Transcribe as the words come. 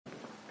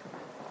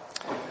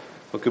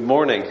Well, good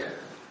morning.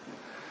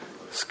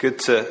 It's good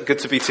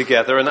to be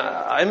together, and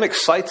I'm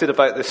excited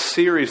about this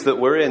series that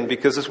we're in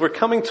because as we're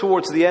coming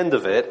towards the end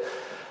of it,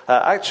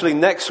 actually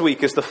next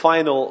week is the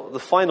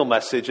final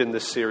message in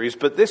this series,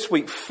 but this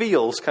week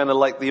feels kind of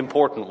like the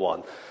important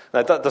one.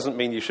 Now, that doesn't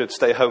mean you should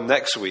stay home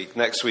next week.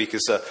 Next week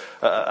is,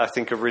 I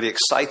think, a really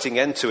exciting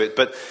end to it.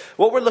 But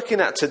what we're looking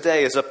at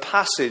today is a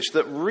passage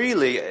that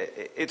really,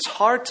 it's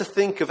hard to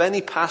think of any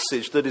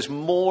passage that is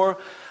more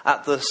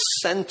at the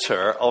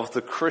center of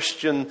the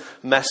Christian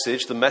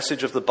message, the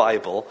message of the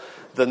Bible,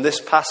 than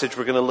this passage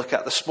we're going to look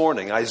at this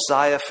morning,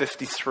 Isaiah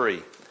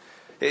 53.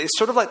 It's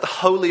sort of like the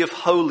Holy of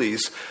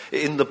Holies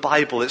in the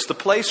Bible. It's the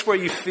place where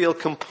you feel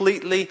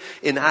completely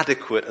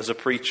inadequate as a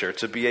preacher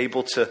to be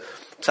able to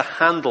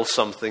handle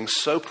something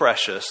so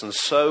precious and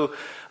so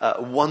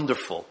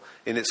wonderful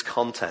in its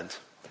content.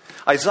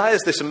 Isaiah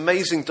is this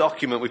amazing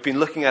document. We've been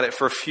looking at it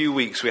for a few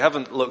weeks. We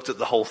haven't looked at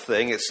the whole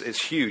thing.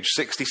 It's huge,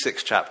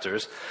 66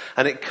 chapters.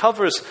 And it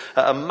covers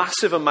a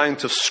massive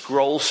amount of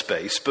scroll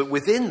space. But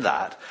within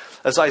that,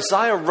 as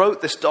Isaiah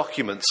wrote this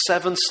document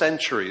 7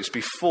 centuries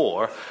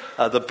before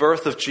the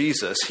birth of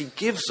Jesus, he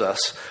gives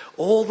us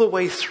all the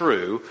way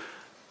through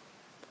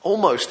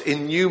almost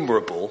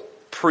innumerable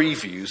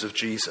previews of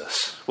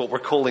Jesus, what we're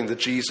calling the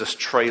Jesus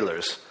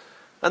trailers.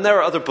 And there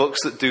are other books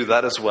that do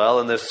that as well,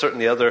 and there's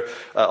certainly other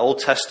Old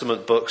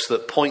Testament books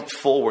that point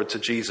forward to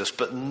Jesus,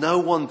 but no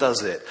one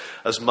does it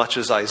as much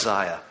as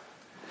Isaiah.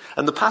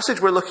 And the passage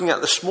we're looking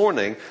at this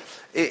morning,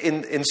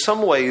 in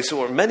some ways,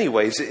 or many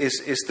ways,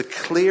 is the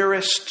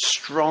clearest,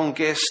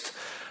 strongest,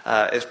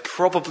 is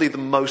probably the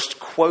most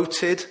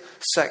quoted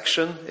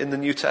section in the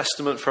New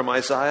Testament from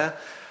Isaiah.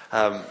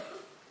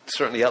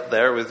 Certainly up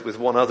there with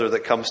one other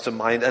that comes to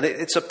mind. And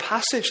it's a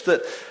passage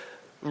that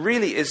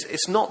really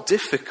it's not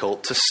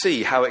difficult to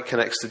see how it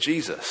connects to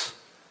Jesus.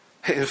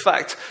 In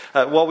fact,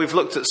 while we've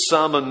looked at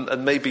some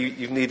and maybe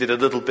you've needed a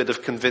little bit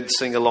of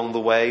convincing along the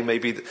way,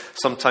 maybe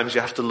sometimes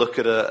you have to look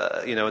at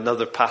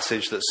another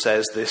passage that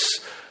says this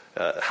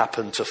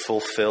happened to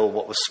fulfill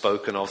what was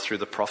spoken of through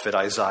the prophet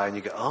Isaiah, and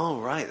you go, oh,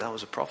 right, that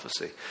was a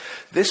prophecy.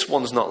 This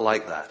one's not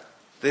like that.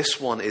 This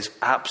one is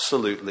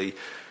absolutely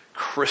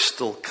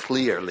crystal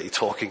clearly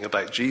talking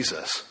about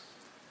Jesus.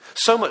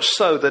 So much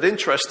so that,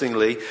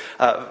 interestingly,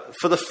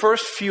 for the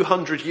first few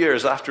hundred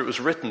years after it was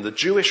written, the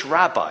Jewish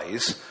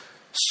rabbis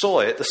saw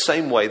it the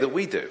same way that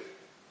we do.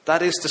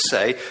 That is to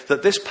say,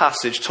 that this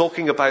passage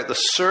talking about the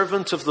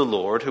servant of the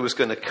Lord who is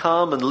going to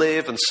come and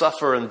live and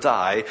suffer and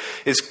die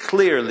is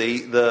clearly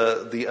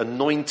the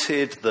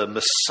anointed, the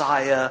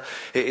Messiah.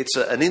 It's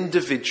an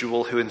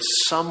individual who in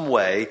some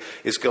way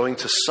is going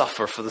to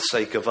suffer for the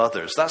sake of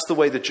others. That's the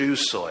way the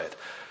Jews saw it.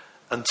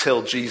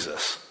 Until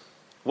Jesus.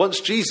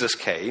 Once Jesus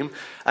came,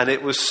 and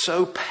it was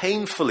so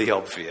painfully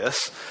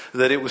obvious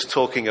that it was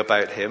talking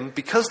about him,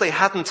 because they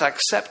hadn't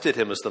accepted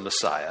him as the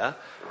Messiah,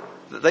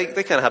 they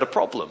kind of had a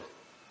problem.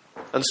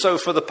 And so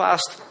for the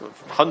past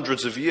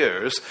hundreds of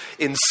years,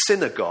 in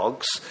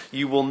synagogues,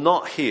 you will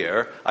not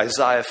hear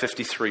Isaiah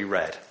 53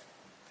 read.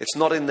 It's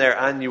not in their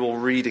annual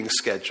reading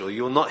schedule.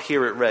 You will not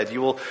hear it read.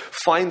 You will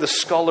find the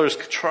scholars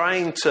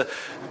trying to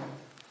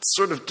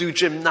sort of do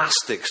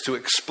gymnastics to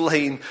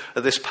explain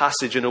this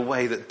passage in a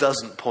way that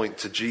doesn't point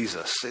to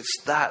Jesus.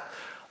 It's that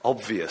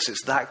obvious,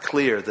 it's that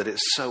clear that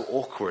it's so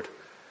awkward.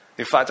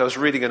 In fact, I was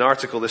reading an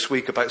article this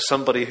week about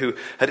somebody who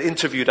had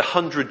interviewed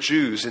 100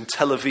 Jews in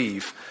Tel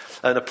Aviv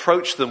and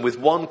approached them with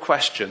one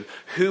question: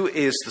 who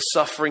is the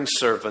suffering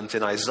servant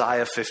in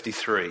Isaiah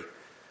 53?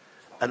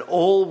 And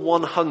all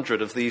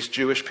 100 of these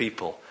Jewish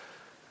people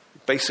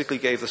basically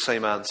gave the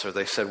same answer.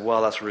 They said,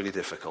 well, that's really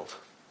difficult.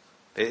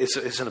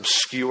 It's an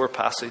obscure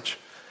passage.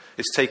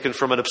 It's taken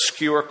from an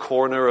obscure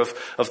corner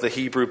of the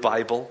Hebrew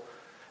Bible.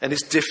 And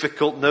it's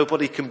difficult.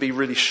 Nobody can be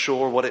really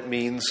sure what it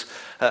means.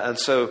 And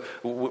so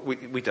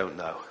we don't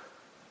know.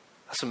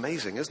 That's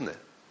amazing, isn't it?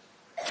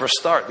 For a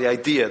start, the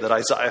idea that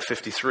Isaiah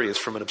 53 is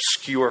from an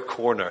obscure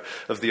corner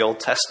of the Old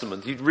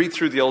Testament. You read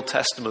through the Old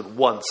Testament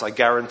once, I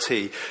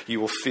guarantee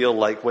you will feel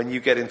like when you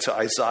get into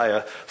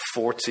Isaiah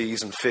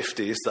 40s and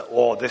 50s that,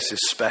 oh, this is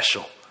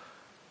special.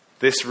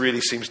 This really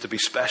seems to be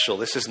special.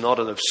 This is not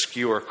an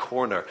obscure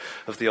corner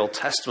of the Old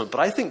Testament. But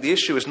I think the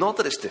issue is not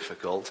that it's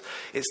difficult.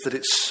 It's that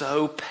it's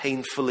so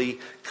painfully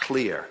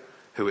clear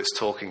who it's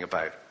talking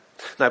about.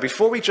 Now,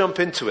 before we jump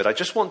into it, I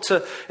just want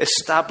to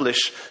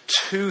establish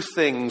 2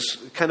 things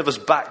kind of as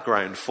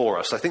background for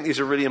us. I think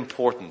these are really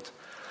important.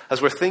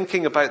 As we're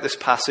thinking about this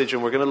passage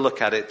and we're going to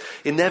look at it,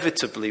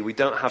 inevitably we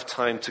don't have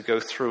time to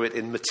go through it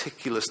in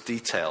meticulous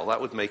detail.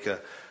 That would make,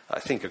 I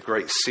think, a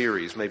great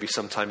series, maybe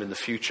sometime in the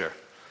future.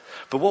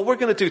 But what we're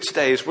going to do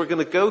today is we're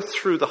going to go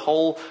through the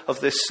whole of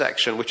this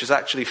section, which is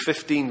actually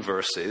 15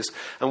 verses,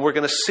 and we're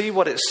going to see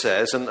what it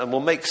says, and we'll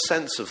make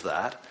sense of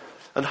that.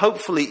 And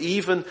hopefully,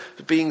 even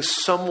being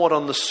somewhat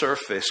on the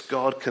surface,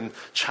 God can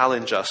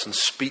challenge us and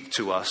speak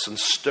to us and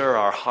stir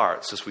our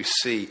hearts as we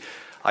see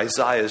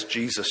Isaiah's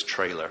Jesus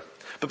trailer.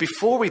 But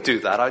before we do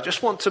that, I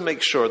just want to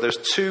make sure there's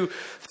 2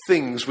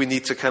 things we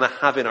need to kind of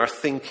have in our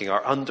thinking,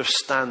 our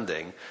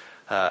understanding,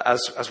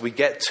 as we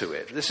get to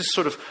it. This is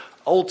sort of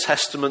Old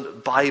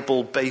Testament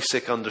Bible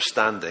basic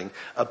understanding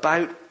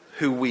about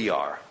who we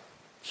are,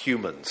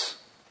 humans.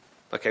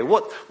 Okay,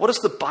 what does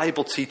the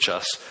Bible teach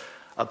us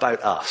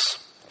about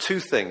us? Two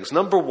things.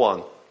 Number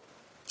one,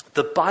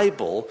 the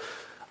Bible,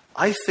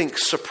 I think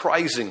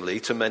surprisingly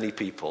to many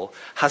people,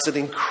 has an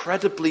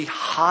incredibly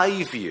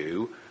high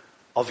view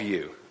of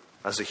you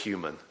as a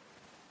human.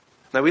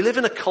 Now, we live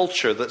in a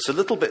culture that's a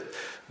little bit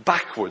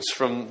backwards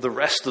from the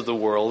rest of the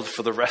world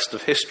for the rest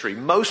of history.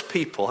 Most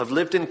people have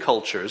lived in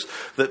cultures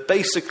that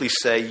basically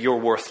say you're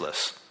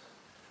worthless.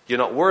 You're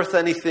not worth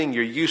anything,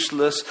 you're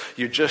useless,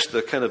 you're just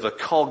a kind of a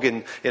cog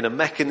in a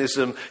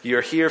mechanism,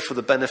 you're here for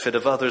the benefit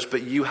of others,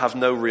 but you have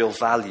no real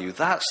value.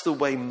 That's the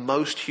way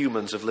most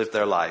humans have lived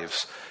their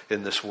lives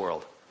in this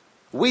world.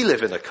 We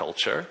live in a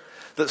culture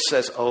that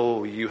says,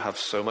 oh, you have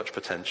so much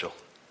potential.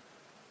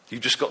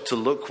 You've just got to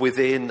look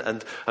within,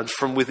 and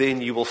from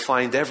within you will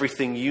find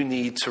everything you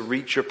need to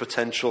reach your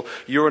potential.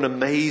 You're an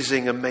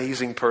amazing,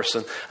 amazing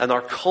person. And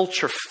our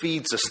culture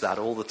feeds us that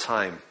all the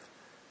time.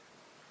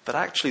 But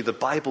actually, the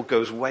Bible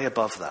goes way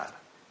above that.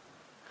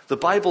 The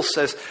Bible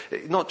says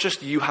not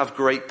just you have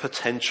great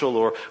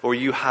potential or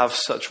you have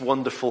such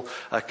wonderful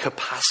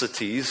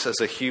capacities as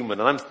a human.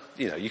 And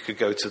you could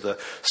go to the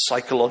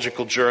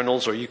psychological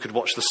journals or you could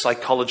watch the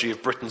Psychology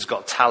of Britain's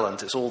Got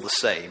Talent. It's all the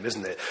same,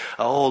 isn't it?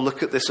 Oh,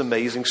 look at this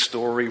amazing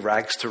story,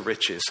 rags to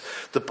riches.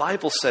 The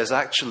Bible says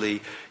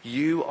actually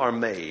you are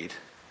made,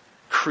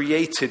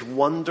 created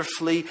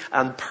wonderfully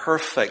and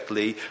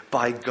perfectly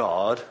by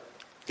God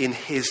in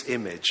His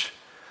image.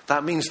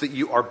 That means that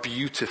you are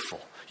beautiful.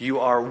 You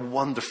are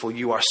wonderful.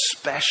 You are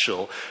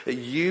special.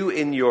 You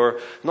in your,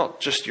 not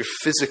just your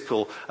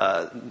physical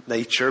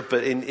nature,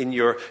 but in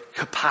your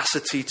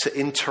capacity to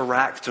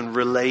interact and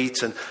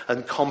relate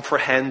and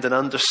comprehend and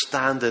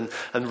understand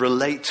and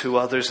relate to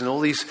others in all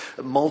these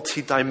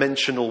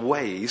multi-dimensional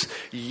ways,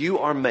 you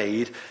are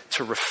made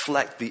to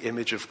reflect the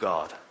image of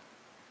God.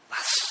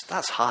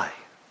 That's high.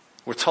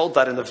 We're told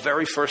that in the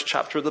very first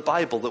chapter of the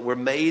Bible, that we're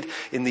made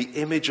in the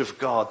image of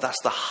God.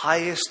 That's the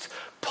highest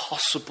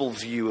possible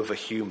view of a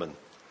human.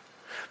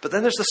 But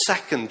then there's the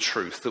second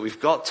truth that we've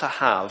got to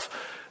have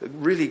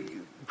really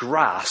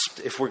grasped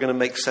if we're going to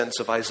make sense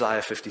of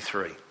Isaiah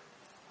 53.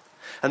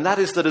 And that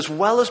is that as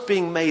well as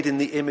being made in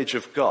the image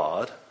of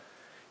God,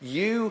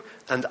 you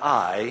and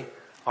I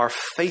are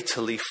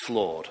fatally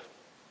flawed.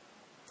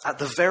 At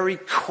the very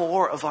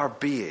core of our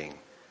being,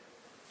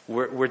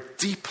 we're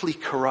deeply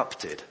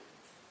corrupted.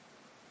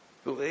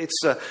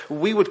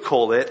 We would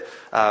call it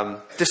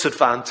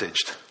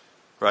disadvantaged,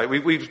 right?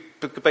 We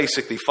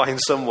basically find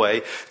some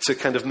way to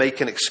kind of make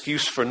an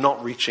excuse for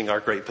not reaching our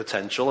great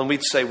potential. And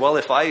we'd say, well,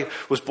 if I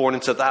was born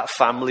into that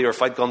family, or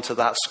if I'd gone to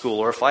that school,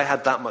 or if I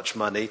had that much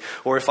money,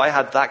 or if I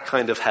had that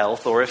kind of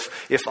health, or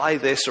if I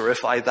this, or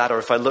if I that, or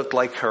if I looked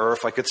like her, or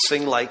if I could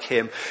sing like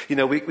him,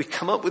 we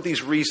come up with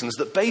these reasons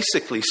that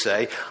basically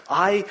say,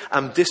 I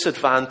am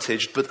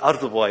disadvantaged, but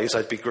otherwise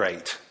I'd be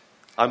great.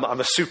 I'm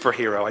a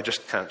superhero, I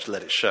just can't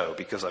let it show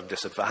because I'm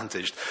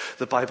disadvantaged.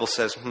 The Bible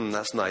says,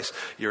 that's nice,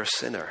 you're a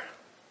sinner.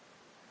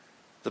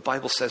 The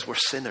Bible says we're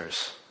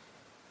sinners.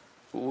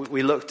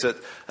 We looked at,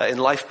 in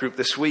Life Group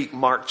this week,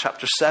 Mark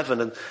chapter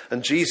 7,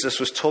 and Jesus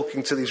was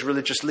talking to these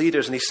religious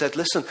leaders, and he said,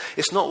 listen,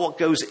 it's not what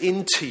goes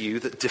into you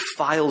that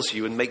defiles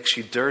you and makes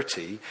you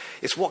dirty,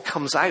 it's what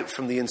comes out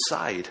from the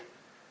inside.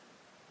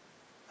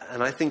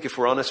 And I think if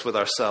we're honest with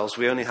ourselves,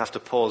 we only have to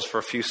pause for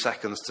a few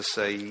seconds to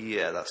say,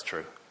 yeah, that's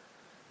true.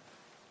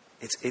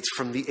 It's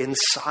from the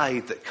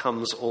inside that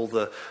comes all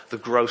the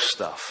gross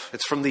stuff.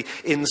 It's from the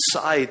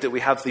inside that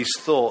we have these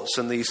thoughts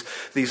and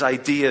these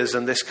ideas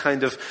and this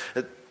kind of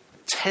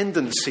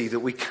tendency that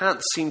we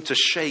can't seem to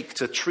shake,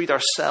 to treat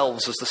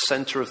ourselves as the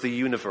center of the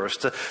universe,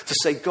 to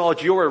say,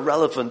 God, you're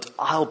irrelevant,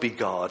 I'll be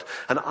God,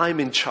 and I'm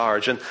in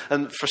charge. And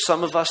for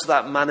some of us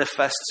that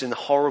manifests in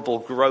horrible,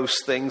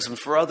 gross things, and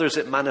for others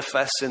it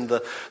manifests in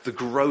the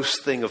gross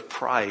thing of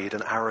pride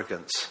and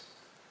arrogance.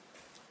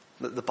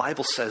 The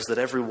Bible says that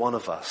every one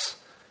of us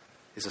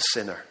is a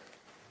sinner.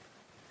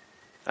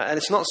 And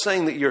it's not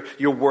saying that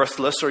you're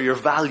worthless or you're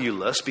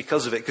valueless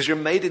because of it, because you're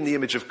made in the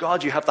image of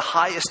God. You have the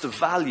highest of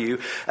value,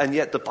 and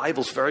yet the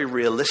Bible's very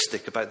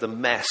realistic about the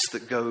mess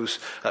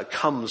that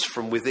comes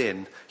from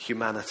within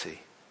humanity.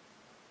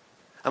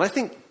 And I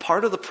think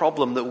part of the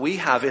problem that we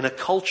have in a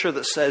culture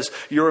that says,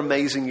 you're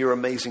amazing, you're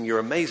amazing, you're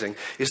amazing,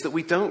 is that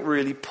we don't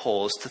really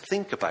pause to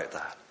think about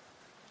that.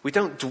 We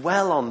don't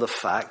dwell on the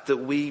fact that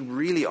we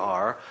really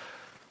are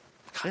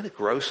kind of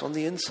gross on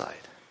the inside.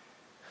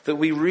 That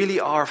we really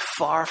are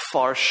far,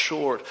 far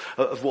short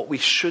of what we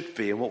should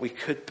be and what we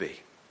could be.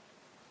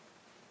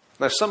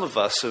 Now, some of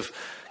us have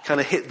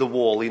kind of hit the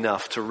wall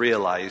enough to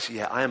realize,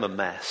 yeah, I am a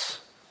mess.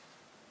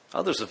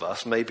 Others of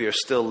us maybe are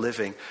still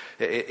living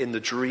in the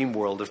dream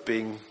world of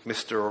being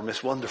Mr. or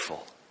Miss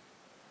Wonderful.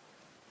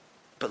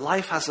 But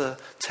life has a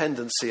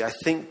tendency, I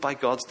think by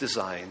God's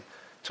design,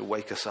 to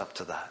wake us up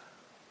to that.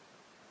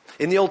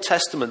 In the Old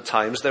Testament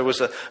times, there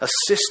was a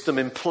system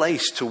in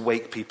place to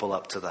wake people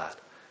up to that.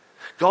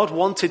 God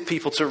wanted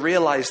people to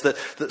realize that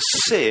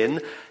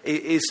sin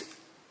is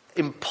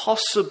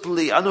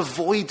impossibly,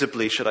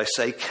 unavoidably, should I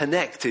say,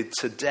 connected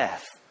to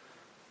death.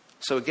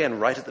 So again,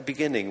 right at the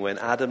beginning, when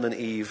Adam and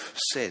Eve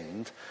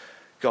sinned,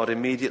 God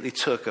immediately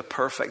took a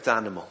perfect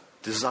animal,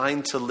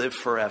 designed to live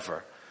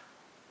forever,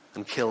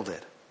 and killed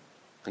it,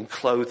 and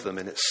clothed them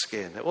in its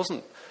skin. It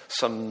wasn't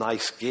some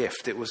nice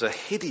gift. It was a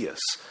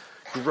hideous,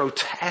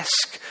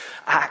 grotesque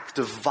act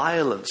of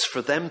violence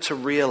for them to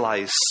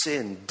realize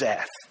sin,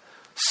 death.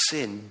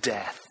 Sin,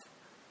 death.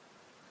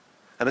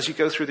 And as you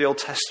go through the Old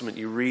Testament,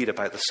 you read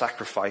about the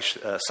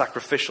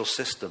sacrificial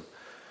system,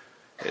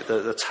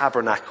 the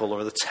tabernacle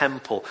or the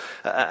temple.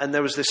 And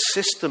there was this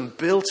system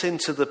built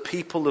into the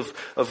people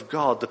of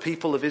God, the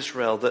people of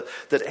Israel,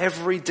 that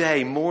every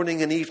day,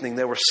 morning and evening,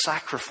 there were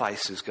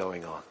sacrifices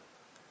going on.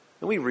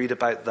 And we read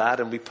about that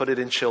and we put it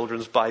in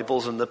children's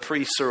Bibles, and the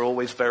priests are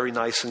always very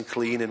nice and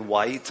clean and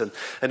white, and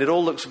it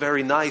all looks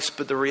very nice,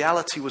 but the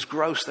reality was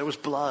gross. There was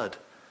blood.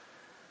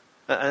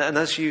 And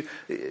as you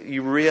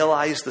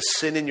realize the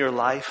sin in your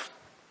life,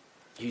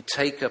 you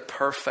take a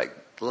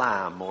perfect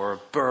lamb or a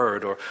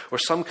bird or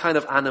some kind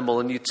of animal,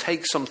 and you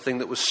take something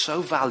that was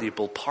so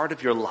valuable, part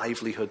of your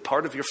livelihood,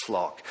 part of your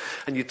flock,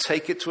 and you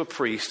take it to a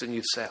priest and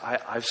you'd say,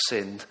 I've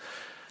sinned,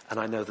 and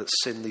I know that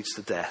sin leads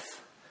to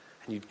death.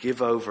 And you'd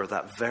give over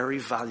that very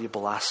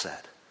valuable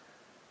asset.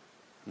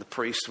 And the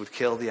priest would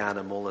kill the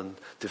animal and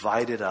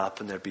divide it up,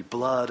 and there'd be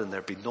blood and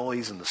there'd be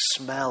noise and the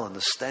smell and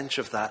the stench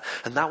of that.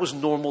 And that was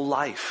normal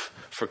life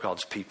for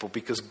God's people,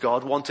 because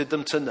God wanted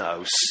them to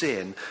know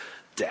sin,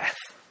 death.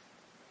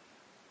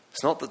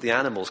 It's not that the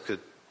animals could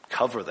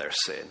cover their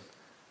sin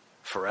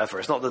forever.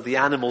 It's not that the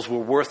animals were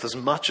worth as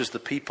much as the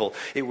people.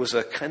 It was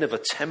a kind of a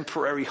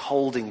temporary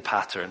holding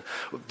pattern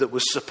that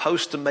was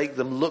supposed to make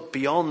them look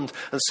beyond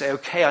and say,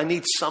 okay, I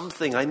need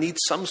something. I need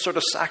some sort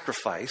of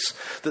sacrifice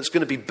that's going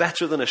to be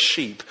better than a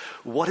sheep.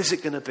 What is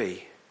it going to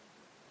be?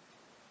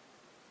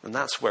 And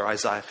that's where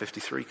Isaiah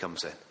 53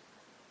 comes in.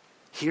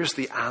 Here's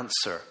the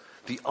answer,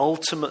 the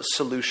ultimate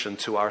solution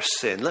to our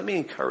sin. Let me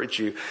encourage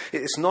you,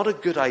 it's not a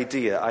good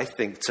idea, I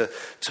think, to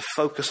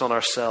focus on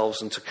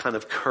ourselves and to kind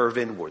of curve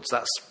inwards.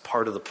 That's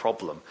part of the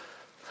problem.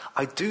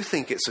 I do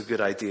think it's a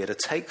good idea to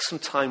take some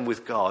time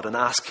with God and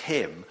ask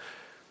Him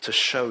to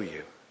show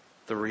you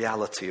the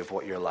reality of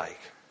what you're like.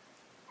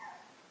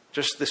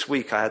 Just this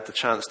week, I had the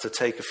chance to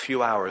take a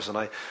few hours, and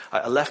I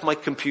left my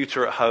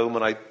computer at home,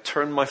 and I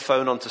turned my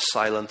phone onto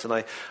silent, and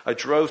I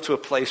drove to a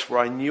place where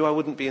I knew I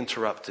wouldn't be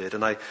interrupted,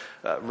 and I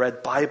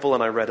read Bible,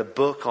 and I read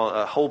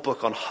a whole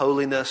book on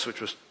holiness,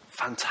 which was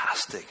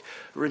fantastic,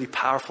 really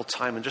powerful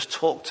time, and just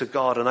talked to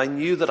God. And I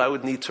knew that I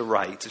would need to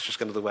write. It's just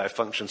kind of the way I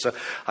function. So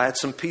I had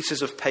some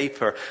pieces of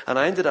paper, and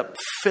I ended up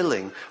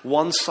filling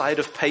one side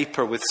of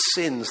paper with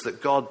sins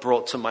that God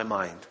brought to my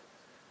mind.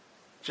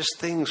 Just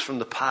things from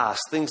the past,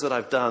 things that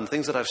I've done,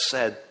 things that I've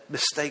said,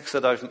 sins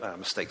that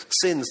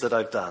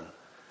I've done.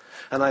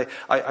 And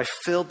I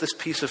filled this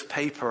piece of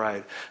paper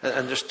out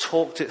and just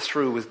talked it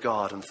through with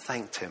God and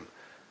thanked Him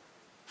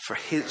for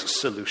His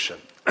solution.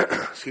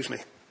 Excuse me.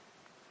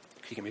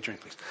 Can you give me a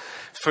drink, please?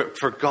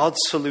 For God's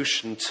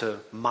solution to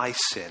my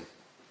sin.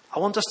 I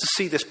want us to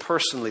see this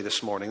personally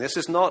this morning. This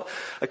is not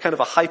a kind of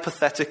a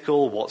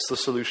hypothetical, what's the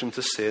solution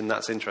to sin?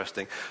 That's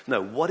interesting.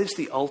 No, what is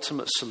the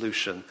ultimate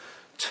solution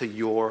to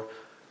your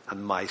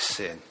and my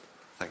sin?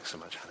 Thanks so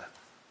much, Hannah.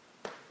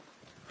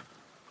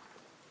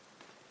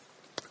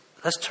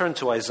 Let's turn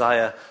to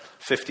Isaiah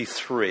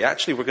 53.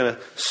 Actually, we're going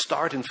to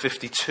start in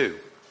 52.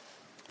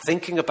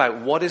 Thinking about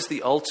what is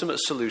the ultimate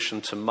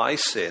solution to my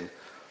sin,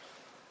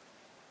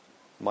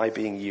 my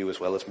being you as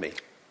well as me.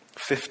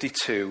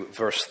 52,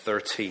 verse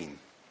 13.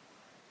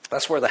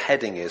 That's where the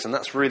heading is, and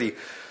that's really,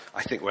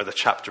 I think, where the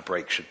chapter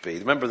break should be.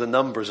 Remember, the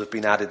numbers have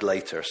been added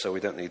later, so we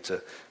don't need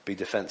to be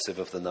defensive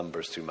of the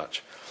numbers too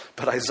much.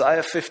 But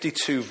Isaiah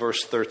 52,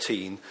 verse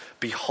 13,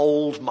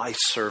 behold my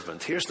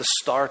servant. Here's the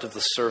start of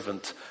the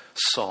servant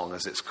song,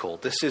 as it's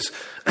called. This is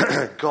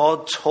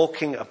God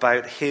talking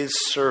about His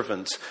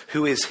servant,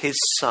 who is His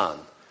Son,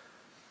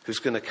 who's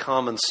going to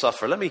come and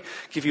suffer. Let me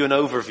give you an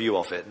overview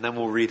of it, and then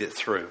we'll read it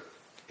through.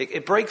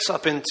 It breaks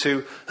up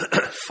into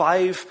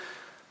 5,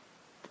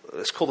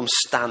 let's call them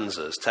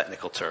stanzas,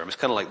 technical term. It's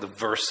kind of like the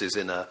verses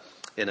in a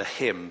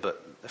hymn,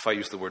 but if I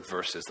use the word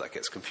verses, that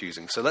gets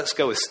confusing. So let's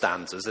go with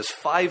stanzas. There's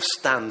 5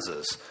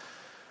 stanzas,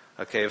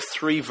 okay, of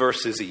 3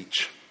 verses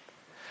each.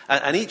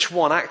 And each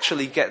one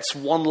actually gets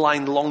one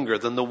line longer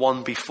than the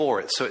one before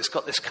it. So it's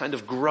got this kind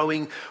of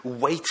growing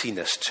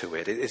weightiness to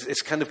it.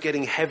 It's kind of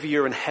getting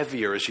heavier and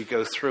heavier as you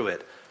go through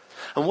it.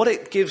 And what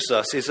it gives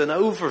us is an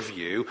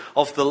overview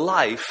of the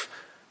life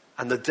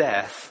and the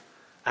death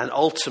and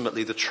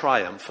ultimately the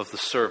triumph of the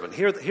servant.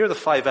 Here are the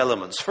 5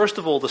 elements. First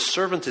of all, the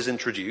servant is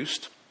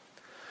introduced.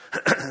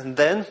 And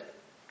then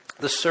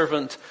the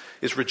servant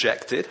is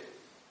rejected.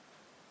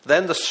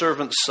 Then the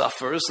servant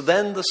suffers.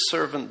 Then the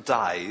servant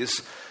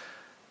dies.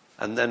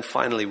 And then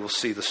finally we'll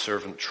see the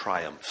servant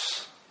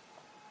triumphs.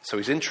 So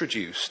he's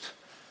introduced.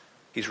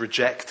 He's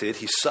rejected.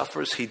 He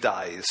suffers. He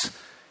dies.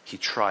 He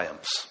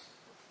triumphs.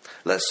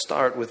 Let's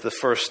start with the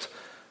first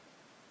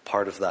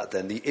part of that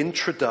then. The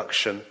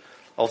introduction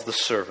of the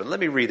servant. Let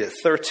me read it.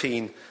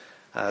 13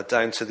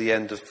 down to the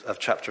end of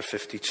chapter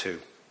 52.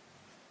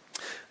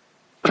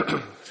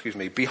 Excuse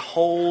me.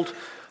 Behold,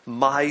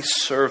 my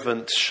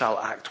servant shall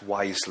act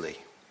wisely.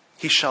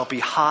 He shall be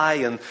high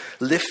and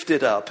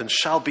lifted up and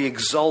shall be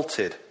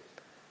exalted.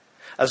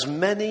 As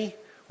many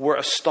were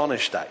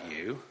astonished at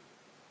you,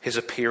 his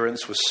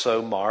appearance was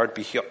so marred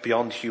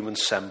beyond human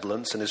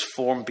semblance, and his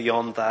form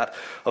beyond that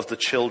of the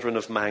children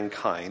of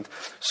mankind,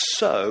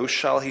 so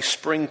shall he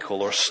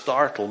sprinkle or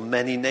startle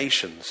many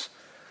nations.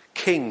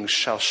 Kings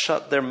shall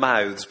shut their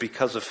mouths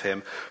because of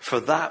him, for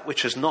that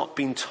which has not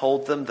been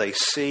told them they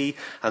see,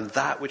 and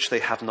that which they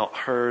have not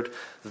heard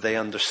they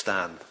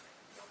understand.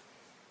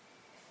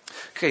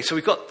 Okay, so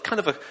we've got kind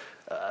of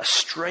a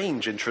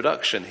strange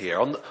introduction here.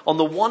 On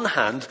the one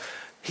hand,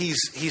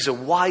 he's a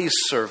wise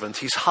servant.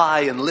 He's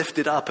high and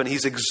lifted up, and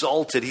he's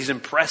exalted. He's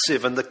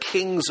impressive, and the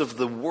kings of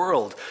the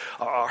world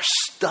are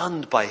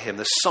stunned by him.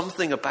 There's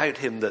something about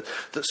him that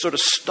sort of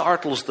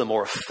startles them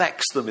or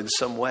affects them in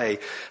some way.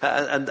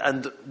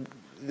 And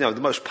you know,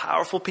 the most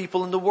powerful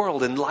people in the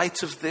world, in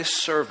light of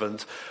this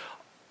servant,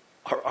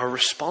 are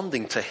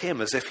responding to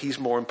him as if he's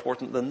more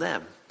important than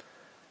them.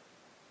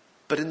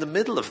 But in the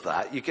middle of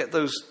that, you get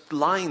those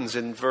lines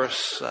in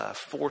verse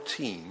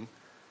 14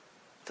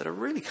 that are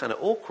really kind of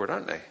awkward,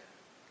 aren't they?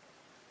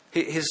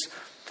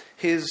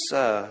 His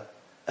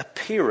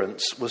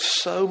appearance was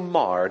so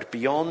marred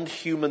beyond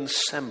human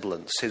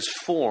semblance, his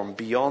form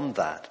beyond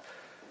that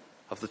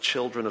of the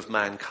children of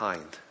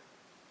mankind.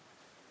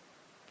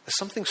 There's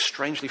something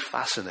strangely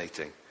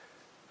fascinating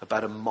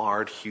about a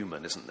marred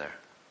human, isn't there?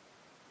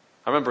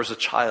 I remember as a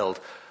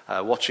child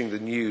watching the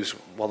news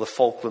while the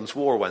Falklands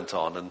War went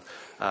on, and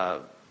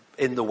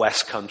in the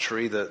West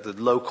Country, the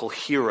local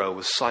hero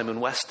was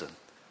Simon Weston,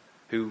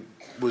 who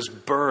was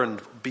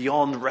burned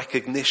beyond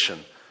recognition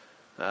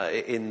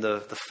in the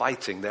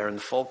fighting there in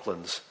the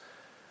Falklands.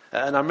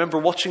 And I remember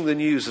watching the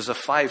news as a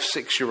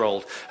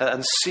 5-6-year-old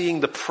and seeing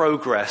the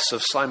progress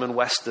of Simon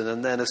Weston,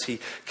 and then as he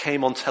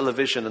came on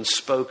television and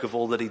spoke of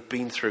all that he'd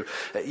been through,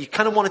 you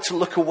kind of wanted to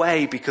look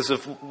away because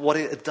of what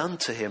it had done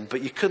to him,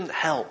 but you couldn't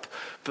help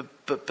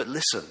but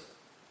listen.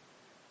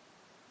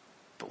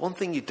 But one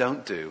thing you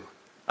don't do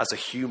as a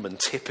human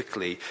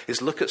typically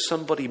is look at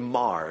somebody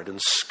marred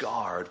and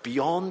scarred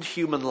beyond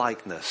human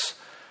likeness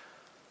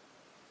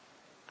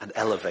and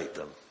elevate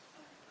them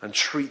and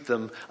treat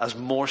them as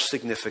more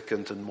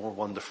significant and more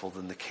wonderful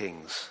than the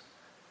kings.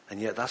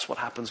 And yet that's what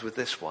happens with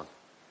this one.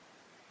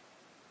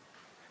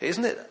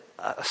 Isn't it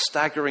a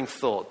staggering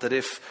thought that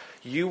if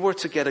you were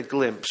to get a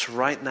glimpse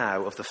right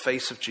now of the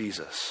face of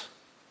Jesus,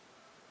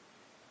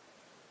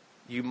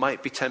 you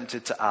might be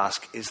tempted to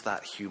ask, is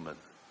that human?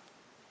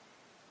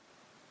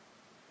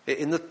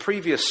 In the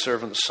previous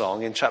servant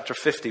song, in chapter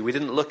 50, we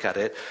didn't look at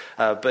it,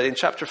 but in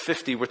chapter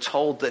 50, we're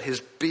told that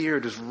his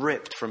beard is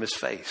ripped from his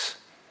face.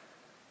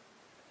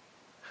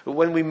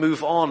 When we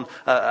move on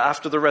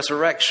after the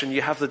resurrection,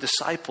 you have the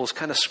disciples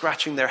kind of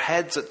scratching their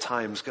heads at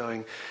times,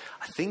 going,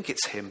 I think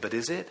it's him, but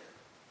is it?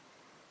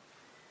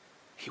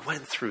 He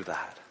went through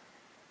that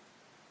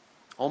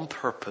on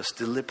purpose,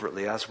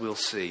 deliberately, as we'll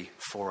see,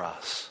 for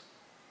us.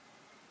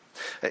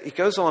 It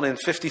goes on in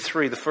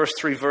 53, the first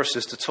 3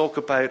 verses, to talk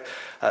about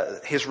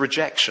his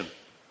rejection.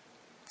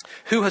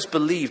 Who has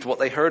believed what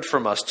they heard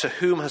from us? To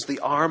whom has the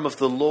arm of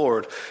the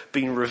Lord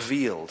been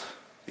revealed?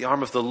 The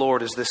arm of the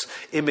Lord is this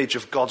image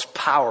of God's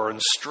power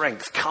and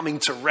strength, coming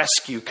to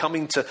rescue,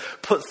 coming to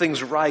put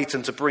things right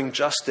and to bring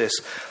justice.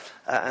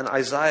 And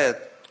Isaiah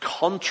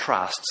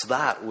contrasts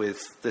that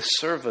with this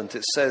servant.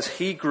 It says,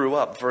 he grew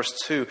up, verse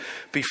 2,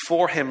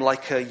 before him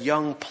like a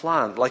young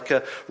plant, like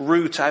a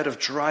root out of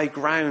dry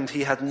ground.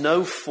 He had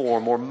no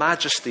form or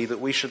majesty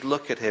that we should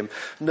look at him,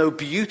 no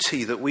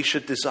beauty that we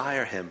should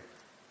desire him.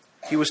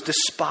 He was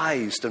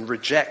despised and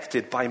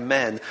rejected by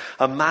men,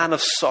 a man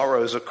of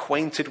sorrows,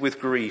 acquainted with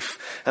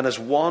grief, and as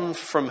one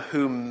from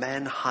whom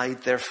men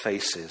hide their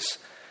faces.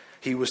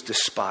 He was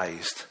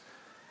despised,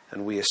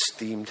 and we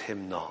esteemed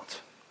him not.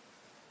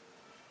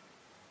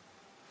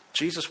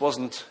 Jesus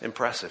wasn't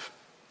impressive.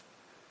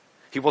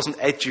 He wasn't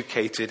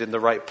educated in the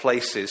right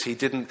places. He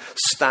didn't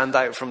stand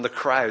out from the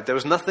crowd. There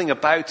was nothing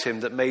about him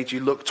that made you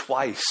look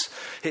twice.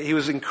 He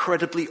was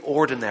incredibly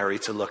ordinary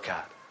to look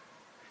at.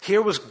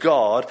 Here was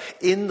God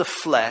in the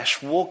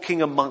flesh,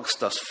 walking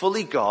amongst us,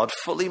 fully God,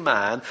 fully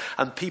man,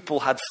 and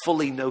people had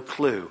fully no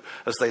clue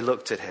as they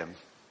looked at him.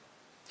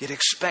 You'd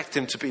expect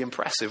him to be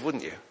impressive,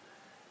 wouldn't you?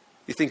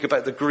 You think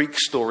about the Greek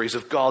stories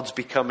of gods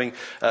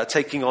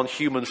taking on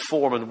human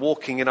form and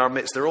walking in our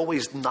midst. They're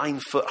always 9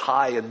 foot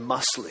high and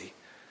muscly.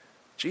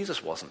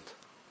 Jesus wasn't.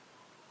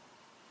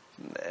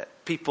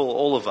 People,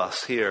 all of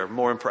us here,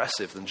 more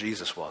impressive than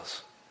Jesus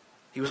was.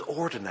 He was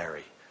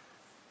ordinary.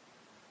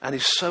 And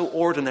he's so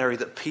ordinary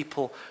that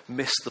people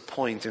missed the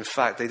point. In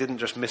fact, they didn't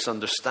just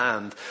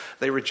misunderstand.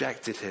 They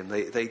rejected him.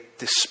 They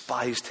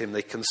despised him.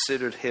 They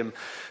considered him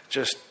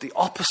just the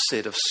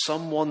opposite of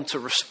someone to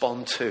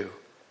respond to.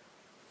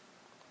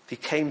 He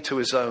came to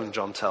his own,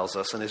 John tells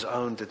us, and his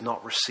own did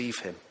not receive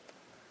him.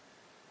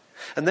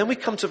 And then we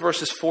come to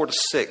verses 4 to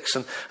 6.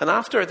 And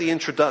after the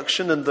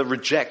introduction and the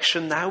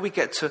rejection, now we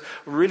get to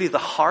really the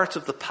heart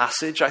of the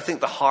passage. I think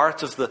the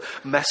heart of the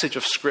message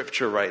of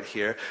Scripture right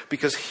here.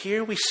 Because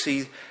here we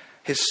see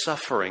his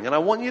suffering. And I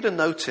want you to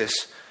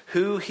notice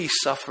who he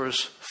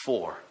suffers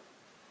for.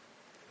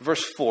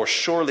 Verse 4,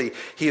 surely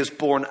he has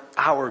borne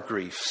our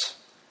griefs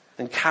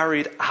and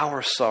carried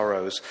our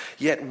sorrows.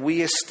 Yet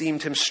we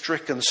esteemed him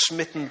stricken,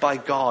 smitten by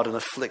God, and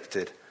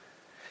afflicted.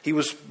 He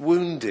was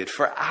wounded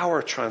for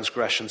our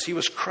transgressions. He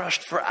was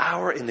crushed for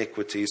our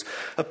iniquities.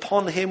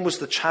 Upon him was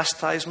the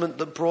chastisement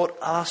that brought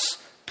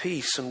us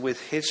peace, and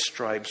with his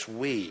stripes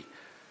we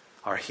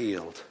are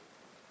healed.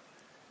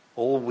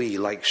 All we,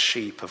 like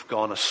sheep, have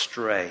gone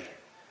astray.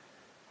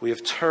 We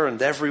have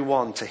turned every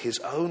one to his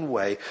own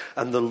way,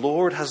 and the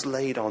Lord has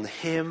laid on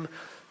him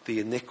the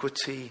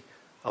iniquity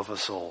of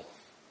us all.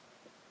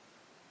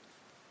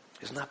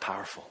 Isn't that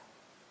powerful?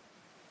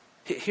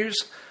 Here's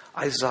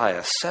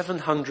Isaiah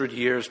 700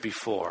 years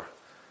before,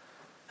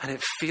 and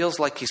it feels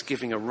like he's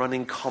giving a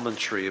running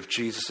commentary of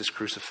Jesus'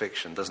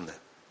 crucifixion, doesn't it?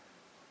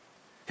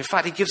 In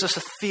fact, he gives us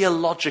a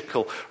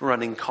theological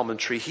running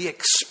commentary. He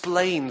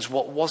explains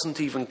what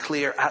wasn't even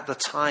clear at the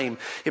time.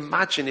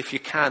 Imagine, if you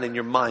can, in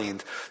your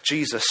mind,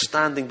 Jesus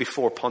standing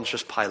before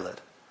Pontius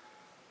Pilate.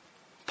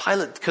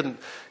 Pilate couldn't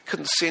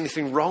see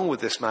anything wrong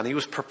with this man. He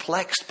was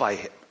perplexed by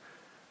him.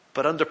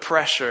 But under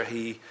pressure,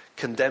 he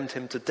condemned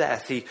him to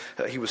death. He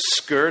was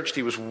scourged.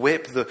 He was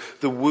whipped.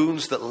 The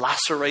wounds that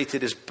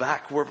lacerated his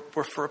back were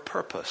for a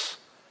purpose.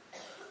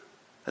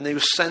 And he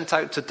was sent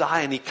out to die,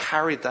 and he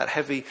carried that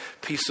heavy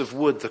piece of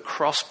wood, the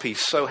cross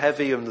piece, so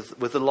heavy and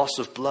with the loss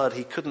of blood,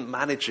 he couldn't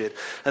manage it.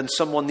 And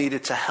someone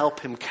needed to help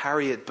him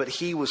carry it. But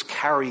he was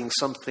carrying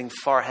something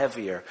far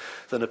heavier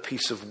than a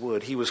piece of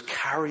wood. He was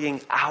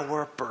carrying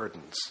our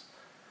burdens.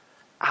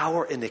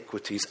 Our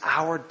iniquities,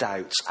 our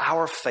doubts,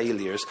 our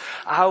failures,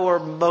 our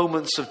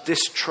moments of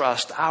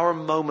distrust, our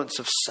moments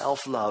of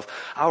self-love,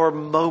 our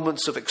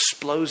moments of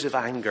explosive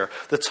anger,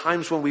 the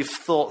times when we've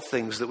thought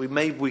things that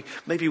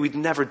maybe we'd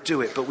never do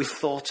it, but we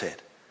thought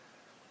it.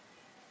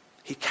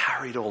 He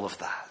carried all of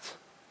that.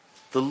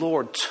 The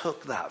Lord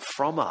took that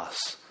from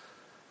us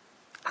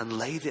and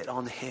laid it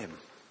on him.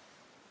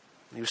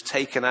 He was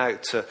taken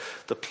out to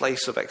the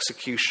place of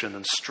execution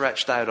and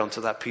stretched out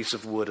onto that piece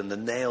of wood, and the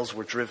nails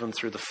were driven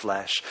through the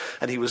flesh.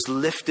 And he was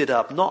lifted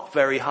up, not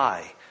very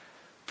high,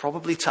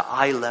 probably to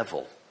eye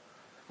level,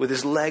 with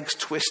his legs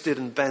twisted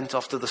and bent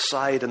off to the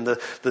side, and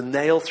the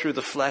nail through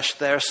the flesh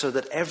there, so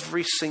that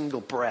every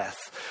single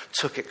breath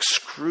took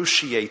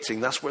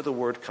excruciating, that's where the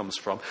word comes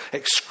from,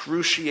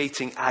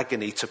 excruciating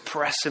agony to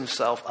press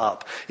himself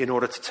up in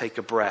order to take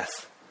a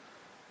breath.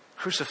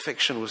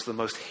 Crucifixion was the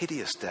most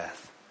hideous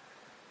death.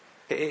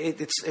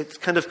 It's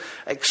kind of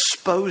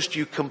exposed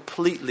you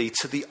completely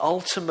to the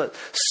ultimate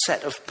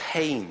set of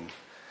pain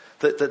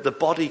that the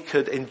body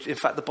could, in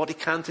fact, the body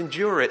can't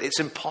endure it. It's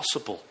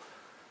impossible.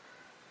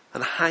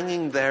 And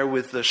hanging there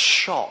with the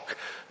shock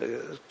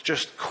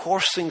just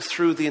coursing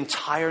through the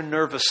entire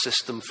nervous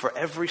system for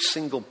every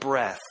single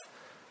breath.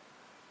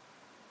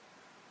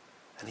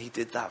 And he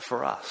did that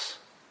for us.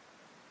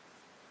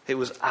 It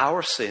was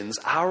our sins,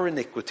 our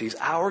iniquities,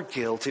 our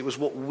guilt. It was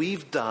what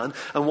we've done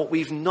and what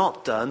we've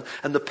not done,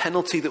 and the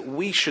penalty that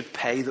we should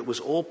pay that was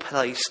all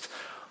placed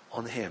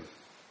on him.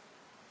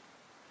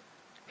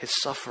 His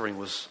suffering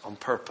was on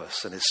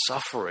purpose, and his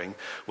suffering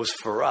was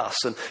for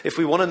us. And if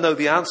we want to know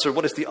the answer,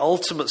 what is the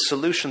ultimate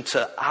solution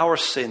to our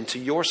sin, to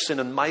your sin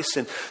and my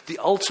sin? The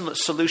ultimate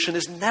solution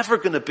is never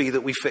going to be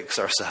that we fix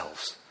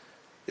ourselves.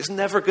 It's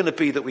never going to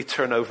be that we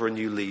turn over a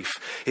new leaf.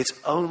 It's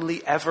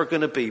only ever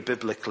going to be,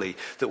 biblically,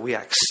 that we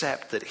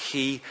accept that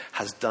he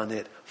has done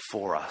it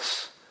for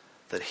us,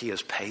 that he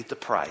has paid the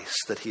price,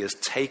 that he has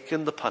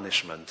taken the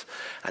punishment,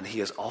 and he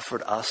has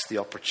offered us the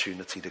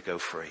opportunity to go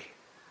free.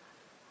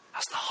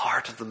 That's the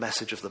heart of the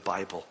message of the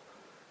Bible.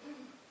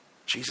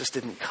 Jesus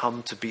didn't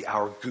come to be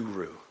our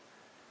guru.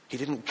 He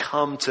didn't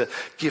come to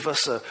give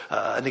us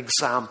an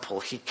example.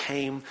 He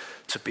came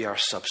to be our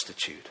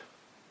substitute.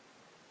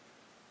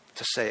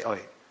 To say, oh,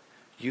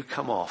 you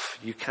come off,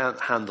 you can't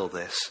handle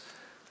this.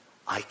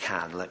 I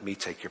can, let me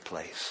take your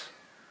place.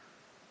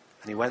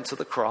 And he went to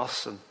the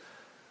cross and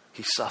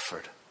he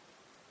suffered.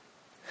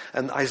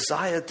 And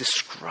Isaiah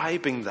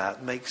describing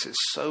that makes it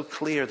so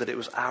clear that it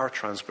was our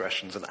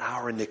transgressions and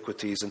our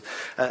iniquities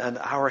and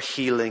our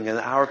healing and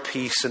our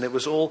peace. And it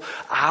was all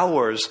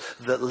ours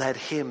that led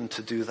him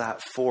to do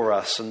that for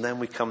us. And then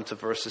we come to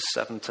verses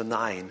 7 to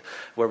 9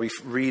 where we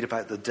read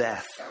about the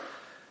death.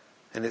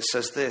 And it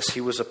says this, he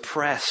was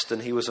oppressed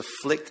and he was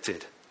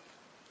afflicted,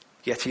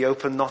 yet he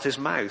opened not his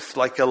mouth.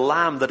 Like a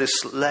lamb that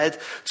is led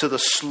to the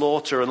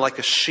slaughter, and like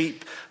a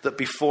sheep that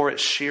before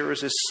its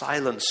shearers is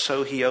silent,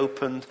 so he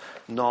opened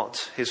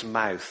not his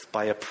mouth.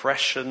 By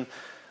oppression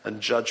and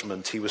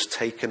judgment he was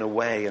taken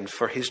away. And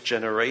for his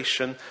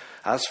generation,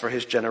 as for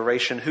his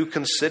generation, who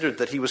considered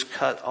that he was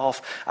cut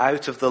off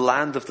out of the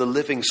land of the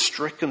living,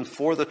 stricken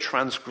for the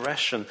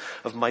transgression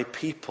of my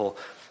people?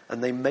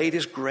 And they made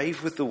his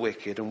grave with the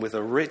wicked and with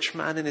a rich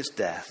man in his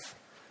death,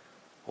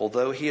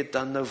 although he had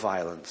done no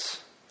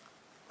violence,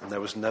 and there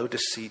was no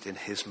deceit in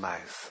his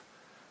mouth.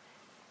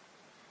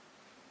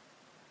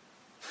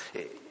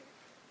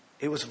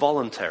 It was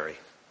voluntary.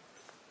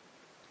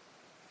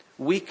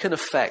 We can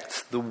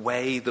affect the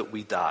way that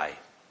we die.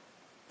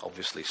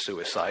 Obviously,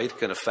 suicide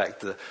can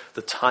affect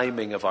the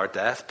timing of our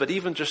death, but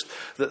even just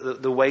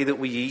the way that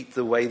we eat,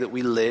 the way that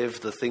we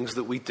live, the things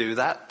that we do,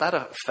 that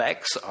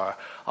affects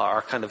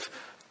our kind of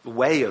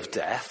way of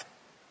death.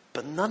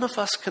 But none of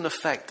us can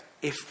affect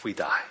if we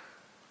die.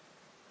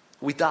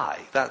 We die.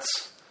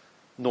 That's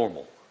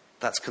normal.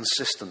 That's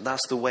consistent.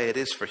 That's the way it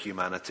is for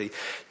humanity.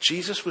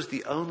 Jesus was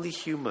the only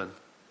human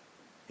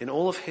in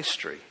all of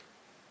history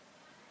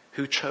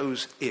who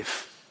chose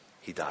if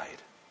he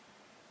died.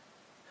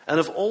 And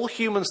of all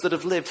humans that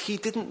have lived, he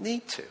didn't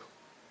need to.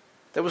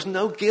 There was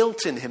no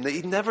guilt in him, that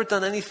he'd never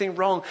done anything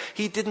wrong.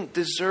 He didn't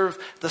deserve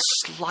the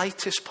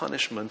slightest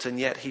punishment, and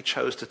yet he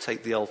chose to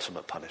take the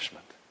ultimate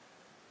punishment.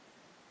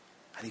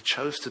 And he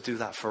chose to do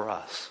that for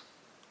us.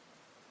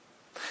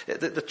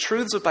 The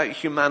truths about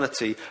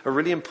humanity are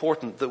really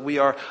important, that we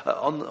are,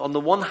 on the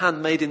one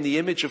hand, made in the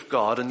image of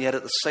God, and yet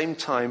at the same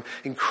time,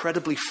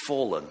 incredibly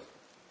fallen.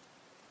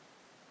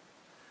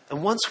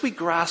 And once we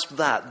grasp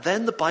that,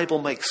 then the Bible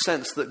makes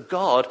sense that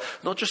God,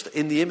 not just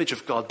in the image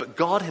of God, but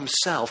God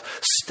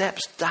himself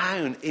steps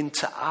down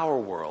into our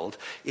world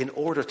in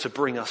order to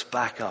bring us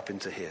back up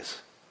into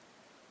his.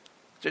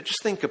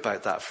 Just think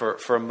about that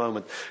for a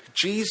moment.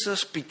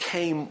 Jesus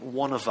became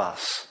one of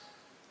us.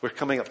 We're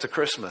coming up to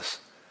Christmas.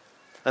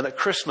 And at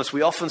Christmas,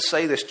 we often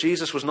say this: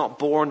 Jesus was not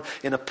born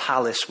in a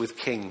palace with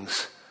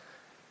kings.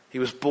 He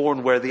was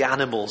born where the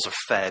animals are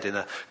fed, in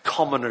a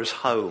commoner's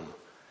home.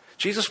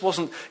 Jesus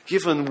wasn't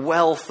given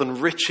wealth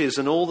and riches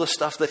and all the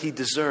stuff that he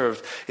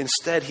deserved.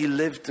 Instead, he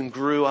lived and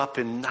grew up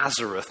in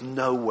Nazareth,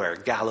 nowhere,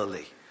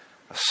 Galilee,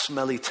 a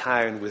smelly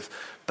town with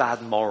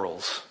bad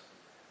morals.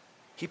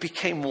 He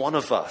became one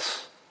of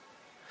us.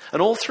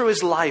 And all through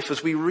his life,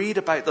 as we read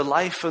about the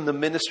life and the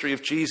ministry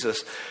of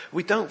Jesus,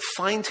 we don't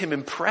find him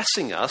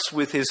impressing us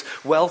with his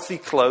wealthy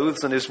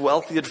clothes and his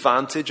wealthy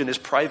advantage and his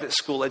private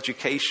school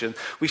education.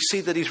 We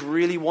see that he's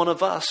really one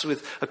of us,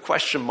 with a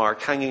question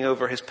mark hanging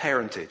over his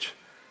parentage,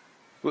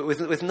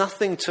 with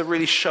nothing to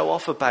really show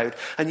off about.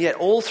 And yet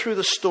all through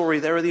the story,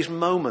 there are these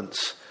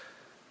moments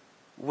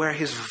where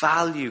his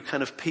value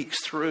kind of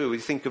peeks through. You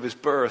think of his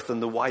birth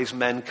and the wise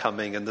men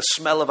coming and the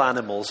smell of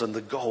animals and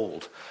the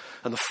gold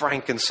and the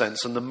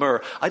frankincense and the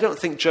myrrh. I don't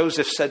think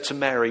Joseph said to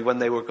Mary when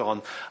they were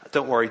gone,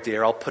 "Don't worry,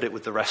 dear, I'll put it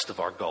with the rest of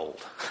our gold."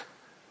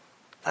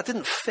 That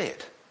didn't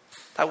fit.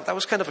 That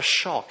was kind of a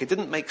shock. It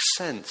didn't make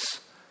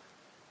sense.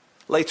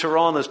 Later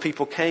on, as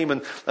people came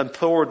and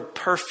poured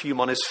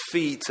perfume on his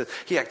feet,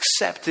 he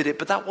accepted it,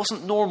 but that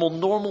wasn't normal.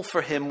 Normal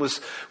for him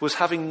was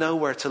having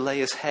nowhere to lay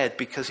his head,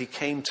 because he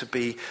came to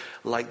be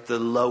like the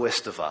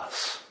lowest of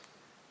us.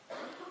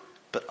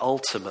 But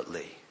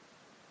ultimately,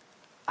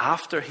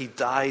 after he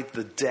died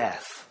the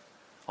death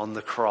on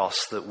the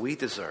cross that we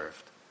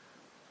deserved,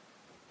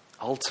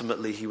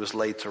 ultimately he was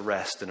laid to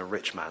rest in a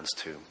rich man's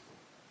tomb.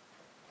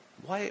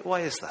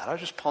 Why is that? I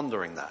was just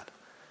pondering that.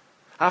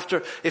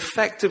 After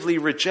effectively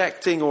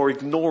rejecting or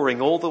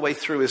ignoring all the way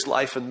through his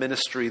life and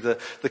ministry the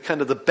kind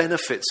of the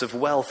benefits of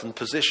wealth and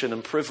position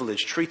and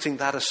privilege, treating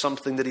that as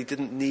something that he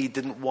didn't need,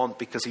 didn't want,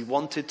 because he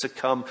wanted to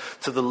come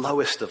to the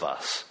lowest of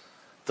us,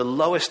 the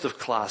lowest of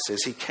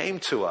classes. He came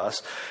to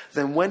us.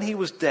 Then when he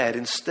was dead,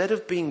 instead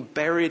of being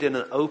buried in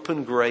an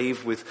open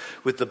grave with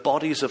the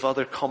bodies of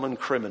other common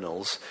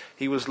criminals,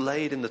 he was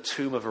laid in the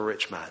tomb of a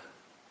rich man.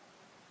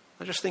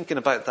 I'm just thinking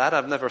about that.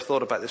 I've never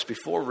thought about this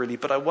before, really,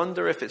 but I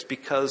wonder if it's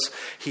because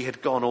he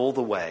had gone all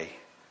the way.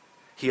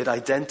 He had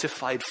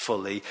identified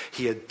fully.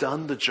 He had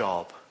done the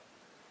job.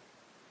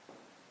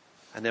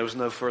 And there was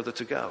no further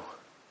to go.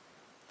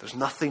 There's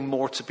nothing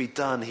more to be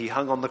done. He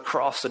hung on the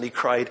cross and he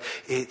cried,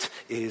 "It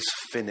is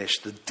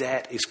finished. The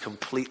debt is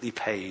completely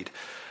paid."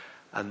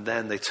 And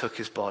then they took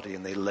his body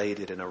and they laid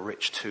it in a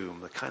rich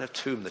tomb, the kind of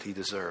tomb that he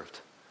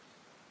deserved.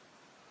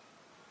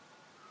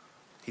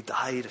 He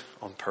died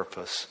on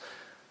purpose.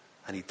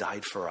 And he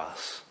died for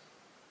us.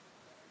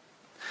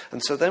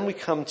 And so then we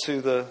come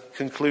to the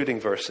concluding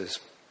verses.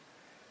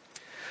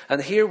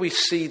 And here we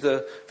see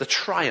the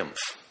triumph,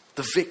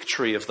 the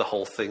victory of the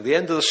whole thing. The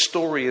end of the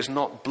story is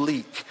not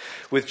bleak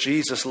with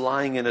Jesus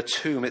lying in a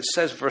tomb. It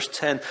says, verse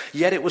 10,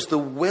 "Yet it was the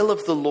will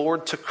of the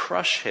Lord to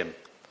crush him."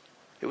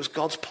 It was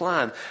God's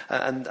plan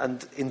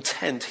and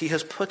intent. He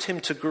has put him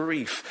to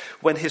grief.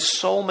 When his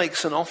soul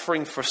makes an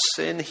offering for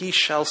sin, he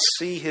shall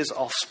see his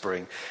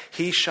offspring.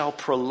 He shall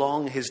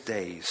prolong his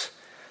days.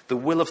 The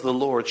will of the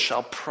Lord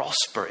shall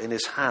prosper in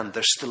his hand.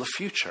 There's still a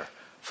future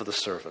for the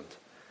servant.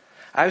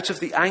 Out of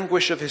the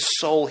anguish of his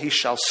soul he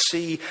shall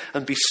see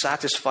and be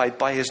satisfied.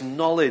 By his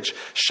knowledge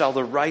shall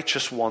the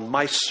righteous one,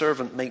 my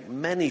servant, make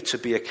many to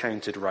be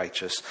accounted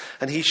righteous,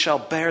 and he shall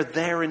bear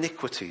their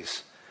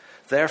iniquities.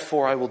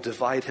 Therefore I will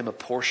divide him a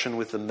portion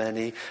with the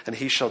many, and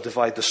he shall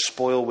divide the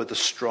spoil with the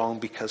strong,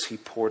 because he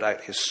poured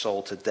out his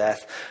soul to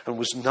death and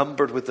was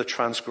numbered with the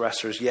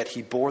transgressors. Yet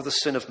he bore the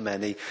sin of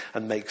many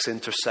and makes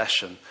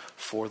intercession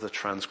for the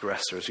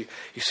transgressors. You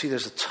see,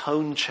 there's a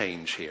tone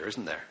change here,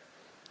 isn't there?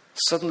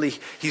 Suddenly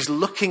he's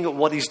looking at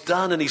what he's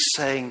done and he's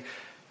saying,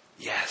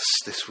 yes,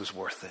 this was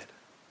worth it.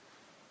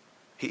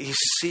 He's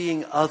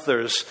seeing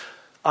others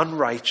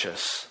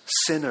unrighteous,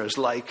 sinners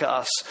like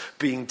us,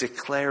 being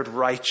declared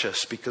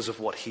righteous because of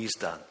what he's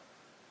done.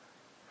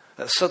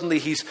 Suddenly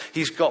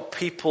he's got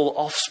people,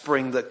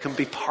 offspring that can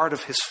be part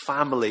of his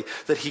family,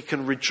 that he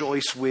can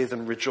rejoice with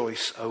and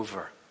rejoice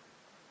over.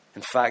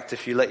 In fact,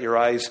 if you let your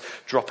eyes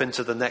drop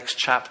into the next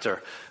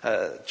chapter,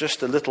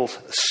 just a little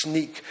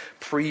sneak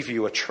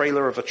preview, a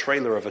trailer of a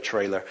trailer of a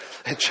trailer.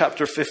 And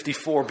chapter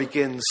 54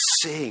 begins,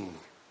 sing.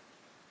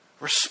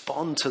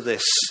 Respond to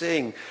this,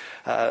 sing.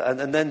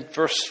 And then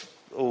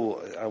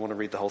I want to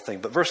read the whole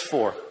thing. But verse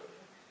 4,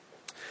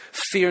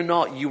 fear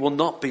not, you will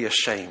not be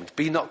ashamed.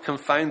 Be not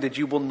confounded,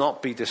 you will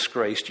not be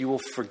disgraced. You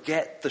will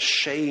forget the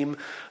shame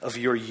of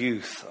your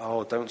youth.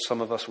 Oh, don't some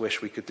of us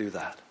wish we could do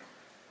that?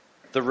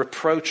 The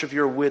reproach of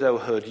your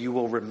widowhood you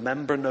will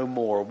remember no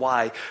more.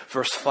 Why?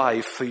 Verse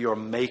 5, for your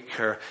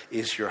Maker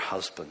is your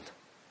husband.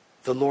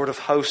 The Lord of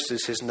hosts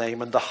is his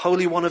name, and the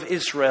Holy One of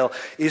Israel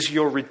is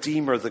your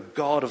Redeemer. The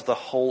God of the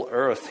whole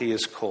earth he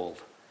is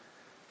called.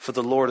 For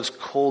the Lord has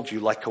called you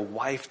like a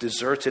wife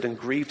deserted and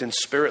grieved in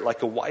spirit,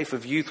 like a wife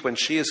of youth when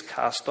she is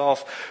cast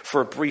off. For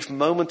a brief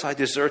moment I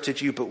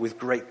deserted you, but with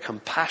great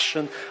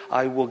compassion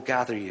I will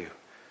gather you.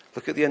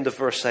 Look at the end of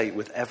verse 8.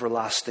 With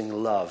everlasting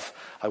love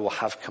I will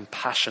have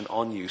compassion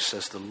on you,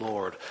 says the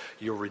Lord,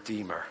 your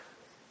Redeemer.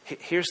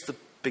 Here's the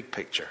big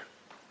picture.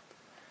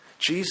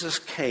 Jesus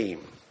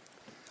came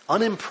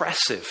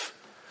unimpressive,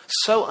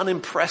 so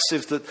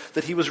unimpressive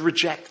that he was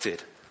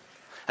rejected.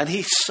 And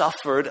he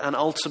suffered, and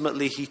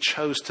ultimately he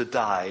chose to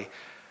die,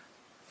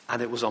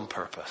 and it was on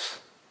purpose.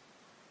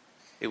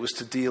 It was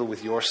to deal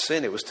with your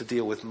sin, it was to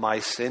deal with my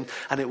sin,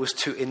 and it was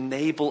to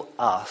enable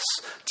us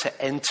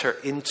to enter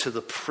into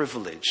the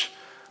privilege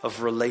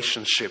of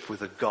relationship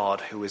with a God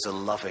who is a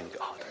loving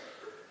God.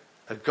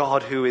 A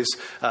God who is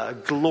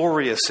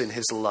glorious in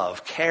his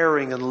love,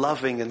 caring and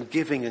loving and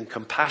giving and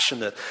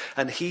compassionate.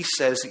 And he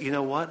says, you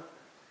know what?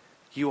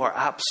 You are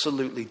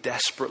absolutely,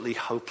 desperately,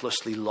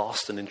 hopelessly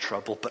lost and in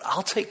trouble, but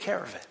I'll take care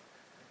of it.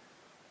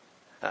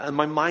 And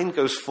my mind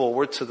goes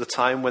forward to the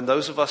time when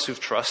those of us who've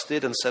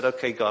trusted and said,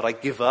 okay, God, I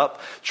give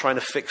up trying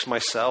to fix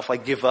myself. I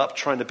give up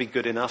trying to be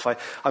good enough.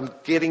 I'm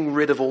getting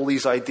rid of all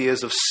these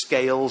ideas of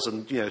scales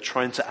and,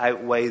 trying to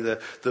outweigh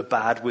the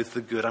bad with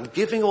the good. I'm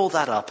giving all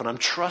that up and I'm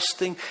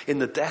trusting in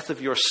the death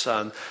of your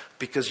son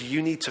because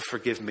you need to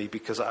forgive me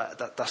because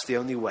that's the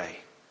only way.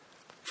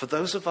 For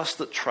those of us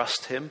that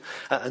trust him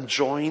and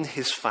join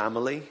his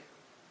family,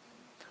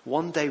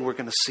 one day we're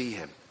going to see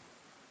him.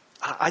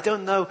 I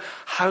don't know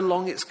how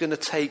long it's going to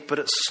take, but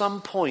at some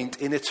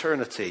point in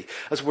eternity,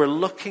 as we're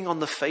looking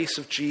on the face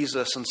of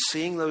Jesus and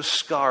seeing those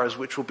scars,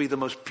 which will be the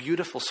most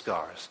beautiful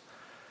scars,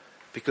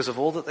 because of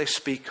all that they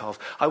speak of,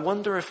 I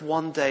wonder if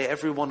one day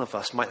every one of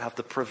us might have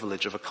the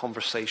privilege of a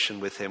conversation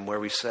with him where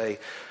we say,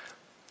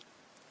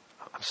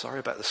 I'm sorry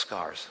about the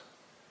scars.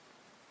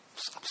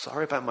 I'm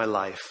sorry about my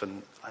life,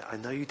 and I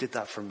know you did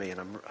that for me, and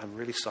I'm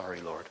really sorry,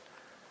 Lord.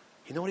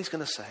 You know what he's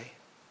going to say?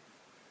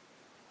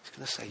 He's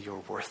going to say,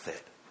 you're worth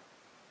it.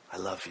 I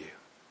love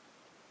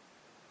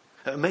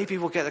you. Maybe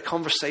we'll get a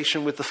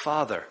conversation with the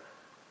Father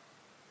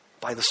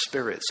by the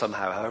Spirit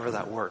somehow, however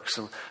that works.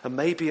 And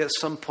maybe at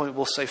some point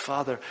we'll say,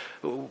 Father,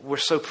 we're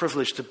so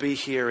privileged to be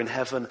here in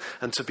heaven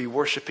and to be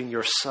worshiping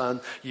your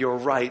Son. You're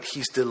right,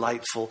 he's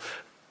delightful.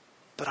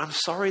 But I'm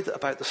sorry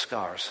about the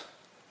scars.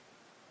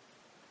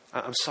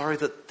 I'm sorry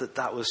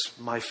that was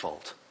my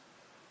fault.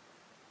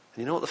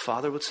 And you know what the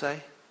Father would say?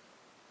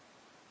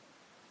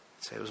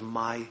 He'd say, it was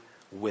my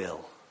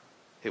will.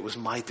 It was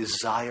my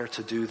desire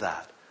to do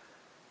that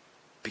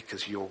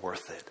because you're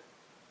worth it.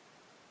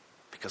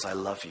 Because I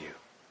love you.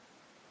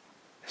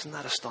 Isn't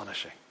that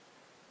astonishing?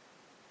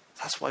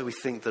 That's why we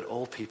think that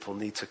all people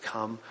need to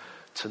come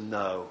to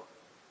know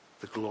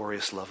the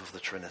glorious love of the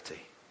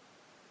Trinity.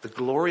 The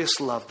glorious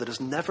love that has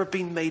never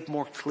been made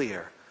more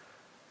clear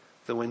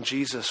than when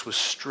Jesus was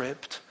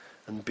stripped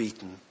and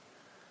beaten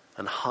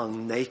and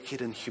hung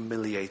naked and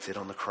humiliated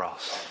on the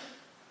cross.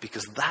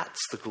 Because that's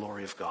the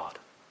glory of God.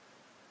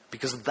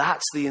 Because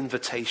that's the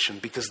invitation.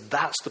 Because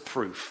that's the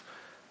proof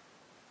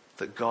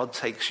that God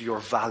takes your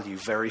value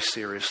very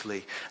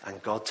seriously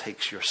and God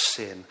takes your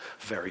sin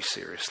very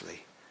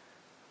seriously.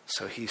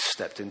 So he's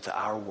stepped into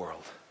our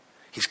world.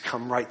 He's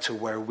come right to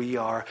where we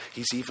are.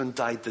 He's even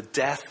died the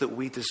death that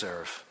we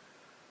deserve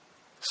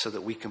so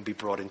that we can be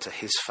brought into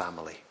his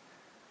family.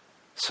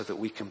 So that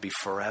we can be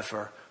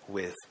forever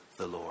with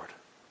the Lord.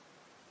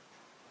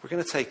 We're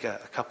going to take a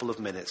couple of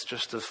minutes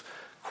just of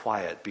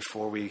quiet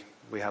before we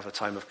have a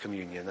time of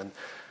communion. And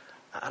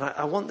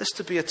I want this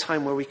to be a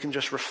time where we can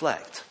just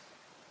reflect.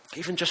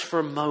 Even just for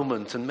a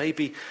moment. And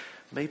maybe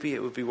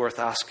it would be worth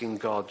asking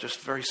God just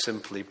very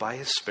simply by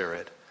his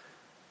Spirit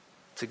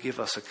to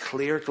give us a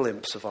clear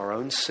glimpse of our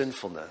own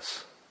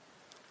sinfulness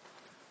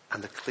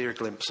and a clear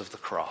glimpse of the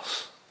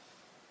cross.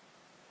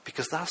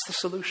 Because that's the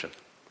solution.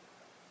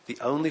 The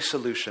only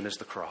solution is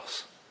the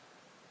cross.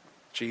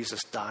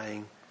 Jesus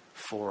dying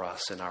for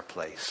us in our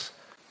place.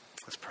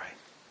 Let's pray.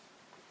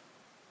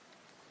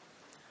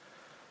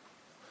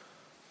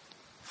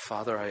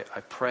 Father,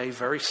 I pray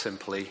very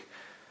simply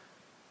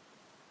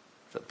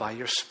that by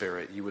your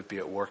Spirit you would be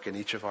at work in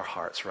each of our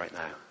hearts right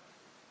now.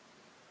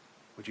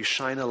 Would you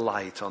shine a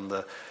light on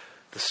the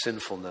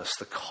sinfulness,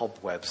 the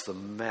cobwebs, the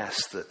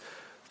mess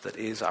that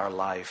is our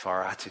life,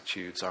 our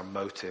attitudes, our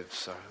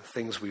motives, our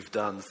things we've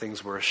done,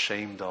 things we're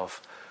ashamed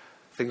of,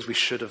 things we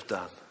should have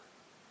done,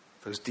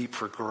 those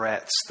deep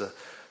regrets,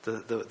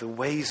 the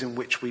ways in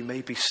which we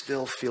maybe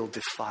still feel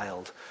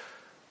defiled.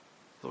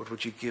 Lord,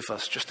 would you give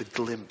us just a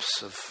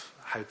glimpse of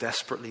how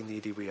desperately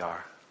needy we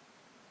are?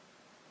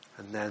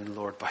 And then,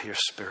 Lord, by your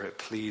Spirit,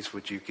 please,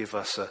 would you give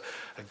us a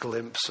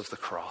glimpse of the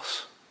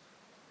cross?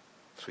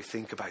 As we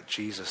think about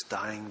Jesus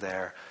dying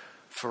there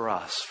for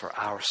us, for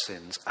our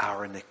sins,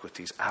 our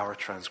iniquities, our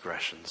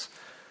transgressions,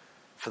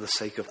 for the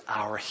sake of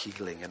our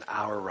healing and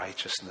our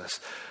righteousness,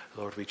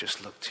 Lord, we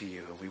just look to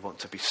you and we want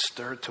to be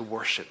stirred to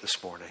worship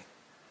this morning.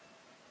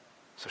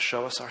 So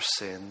show us our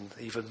sin,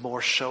 even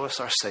more, show us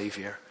our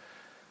Savior.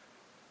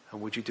 And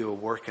would you do a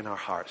work in our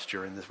hearts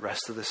during the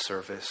rest of this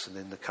service and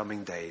in the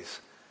coming days?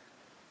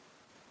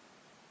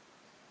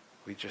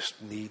 We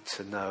just need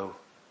to know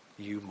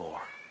you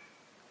more.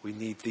 We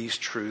need these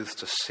truths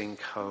to sink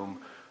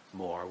home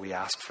more. We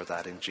ask for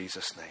that in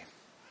Jesus' name.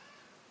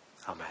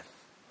 Amen.